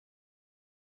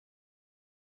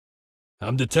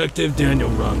I'm Detective Daniel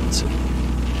Robinson.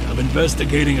 I'm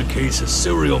investigating a case of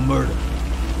serial murder.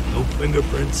 No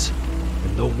fingerprints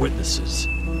and no witnesses.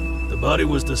 The body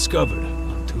was discovered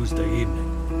on Tuesday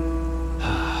evening.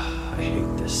 I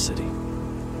hate this city.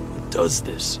 Who does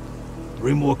this?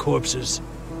 3 more corpses,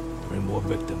 3 more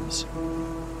victims.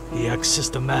 He acts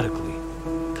systematically,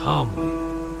 calmly,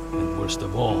 and worst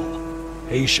of all,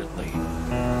 patiently.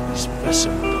 He's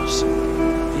messing with us.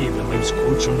 He even leaves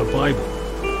quotes from the Bible.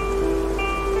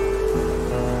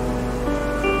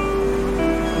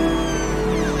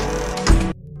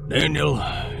 Daniel,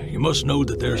 you must know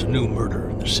that there's a new murder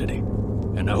in the city,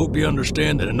 and I hope you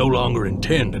understand that I no longer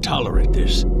intend to tolerate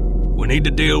this. We need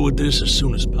to deal with this as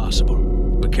soon as possible.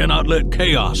 We cannot let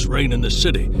chaos reign in the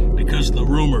city because of the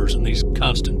rumors and these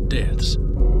constant deaths.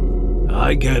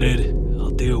 I get it.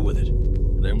 I'll deal with it.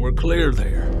 Then we're clear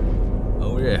there.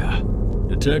 Oh yeah,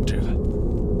 Detective,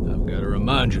 I've got to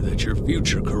remind you that your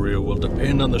future career will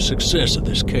depend on the success of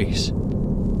this case.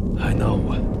 I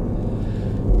know.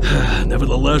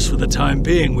 Nevertheless, for the time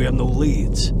being, we have no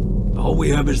leads. All we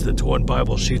have is the torn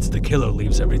Bible sheets the killer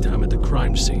leaves every time at the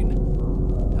crime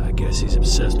scene. I guess he's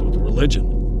obsessed with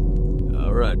religion.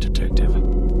 All right, Detective.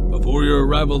 Before your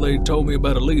arrival, they told me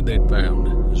about a lead they'd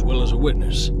found, as well as a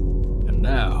witness. And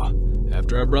now,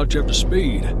 after I brought you up to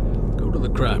speed, go to the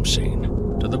crime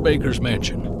scene, to the Baker's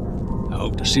mansion. I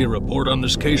hope to see a report on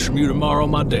this case from you tomorrow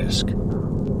on my desk.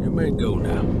 You may go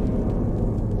now.